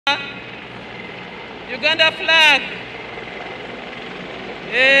Uganda flag.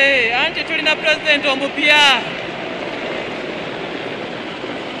 Anti tulina president omupya.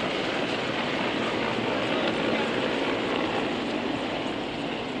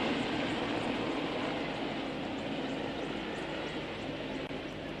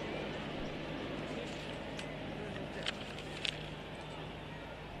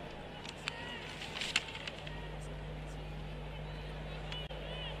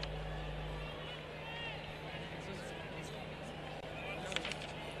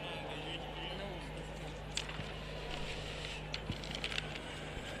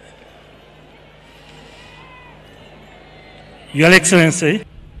 Your Excellency,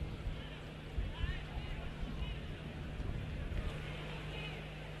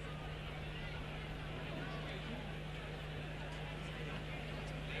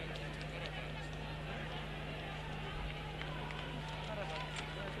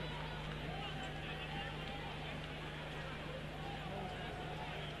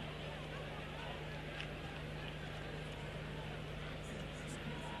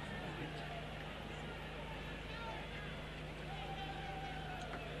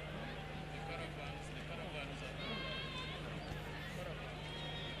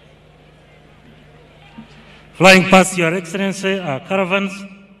 flying past Your Excellency are caravans.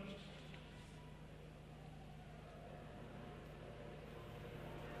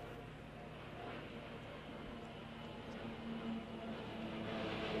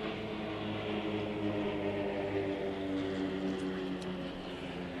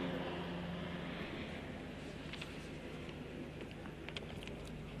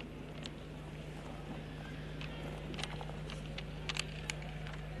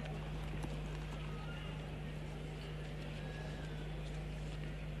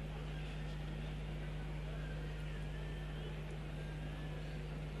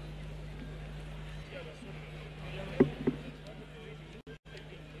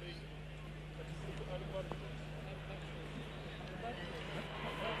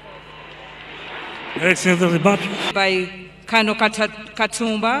 By Colonel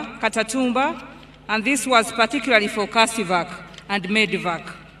Katatumba, and this was particularly for CASIVAC and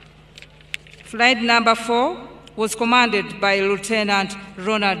MEDEVAC. Flight number 4 was commanded by Lieutenant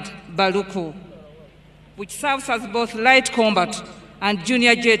Ronald Baluku, which serves as both light combat and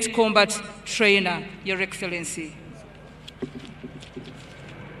junior jet combat trainer, Your Excellency.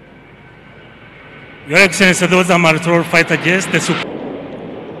 Your Excellency, those are multi-role fighter jets.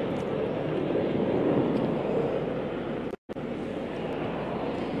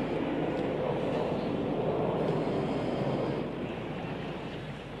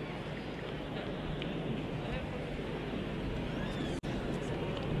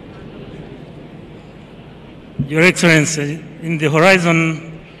 Your Excellency, in the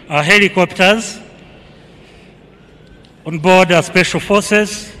horizon are helicopters. On board are special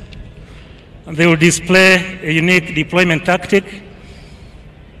forces, and they will display a unique deployment tactic.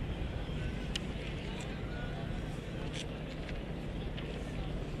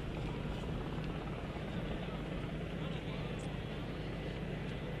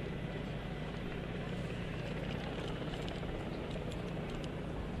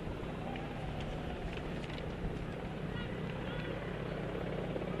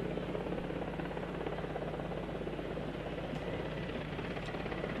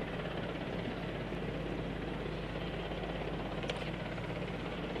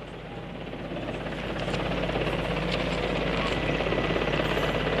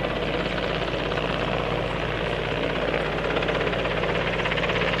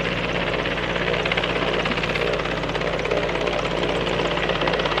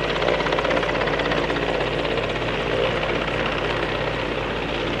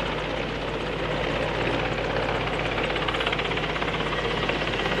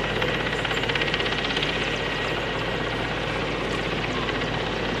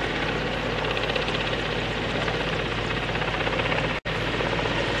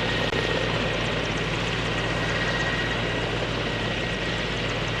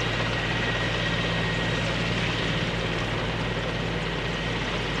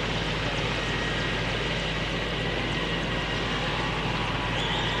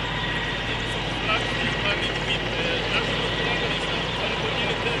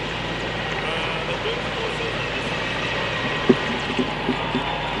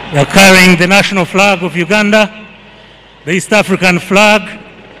 They are carrying the national flag of Uganda, the East African flag,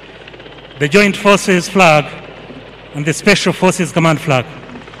 the Joint Forces flag, and the Special Forces Command flag.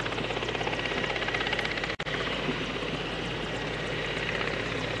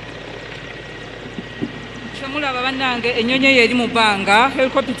 Bannange ennyonyi eyo eri mu bbanga,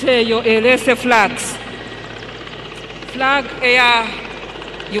 helicopter eyo eleese flags. Flag eya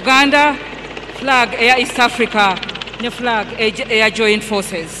Uganda, flag eya East Africa, ne flag eya Joint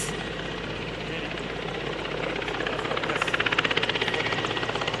Forces.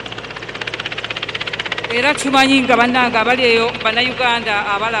 Era tumanyi nga bannange abali eyo bannayuganda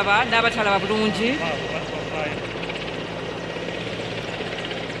abalaba n'abatalaba bulungi.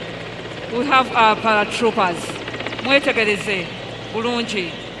 We have our paratroopers. Mwetegereze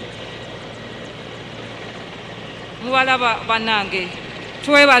bulungi. Mubalaba bannange.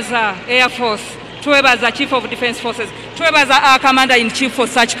 Twebaza Air Force, twebaza Chief of Defence Forces, twebaza our Commander-in-Chief for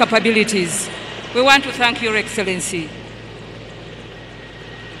such capabilities. We want to thank Your Excellency.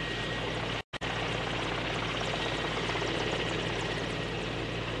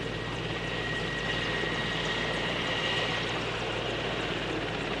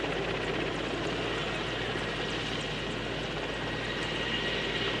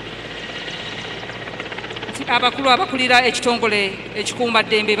 Abakulu abakulira ekitongole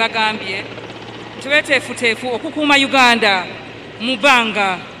ekikuumaddembe bagambye nti beeteefuteefu okukuuma Uganda mu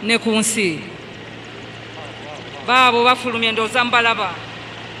bbanga ne ku nsi. Baabo bafulumye ndowooza mubalaba.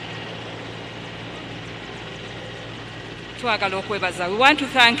 Twagala okwebaza. We want to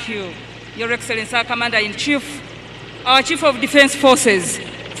thank you, Your Excellency, our Commander-in-Chief, our Chief of Defence Forces,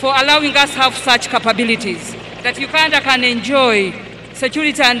 for allowing us to have such capabilities that Uganda can enjoy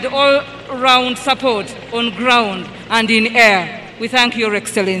security and all-round support on ground and in air. We thank Your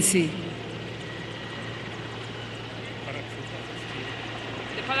Excellency.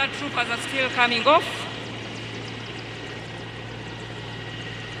 The paratroopers are still coming off.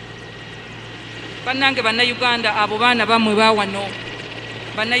 Bannange bannayuganda abo baana bammwe baawano.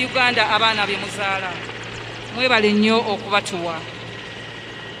 Bannayuganda abaana be muzaala. Mwebale nnyo okubatuwa.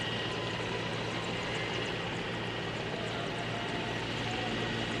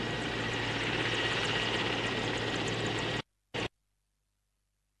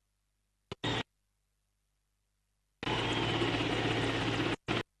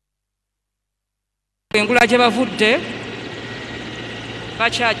 Engula gye bavudde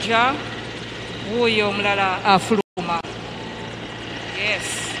bakyajja wuuyo omulala afuluma. Yes.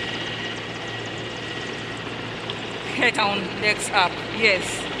 Head down, legs up. Yes.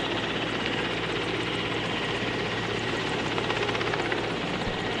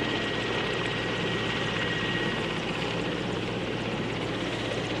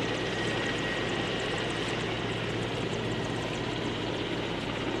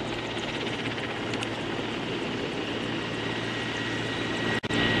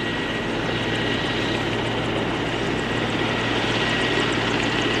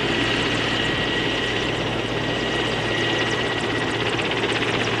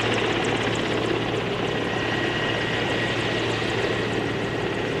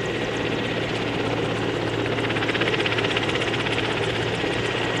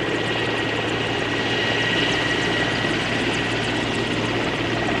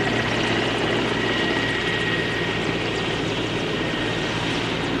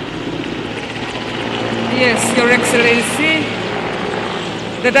 Yes, Your Excellency,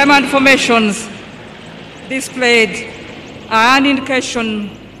 the diamond formations displayed are an indication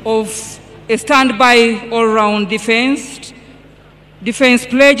of a standby all-round defense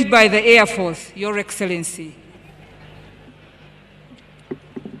pledged by the Air Force, Your Excellency.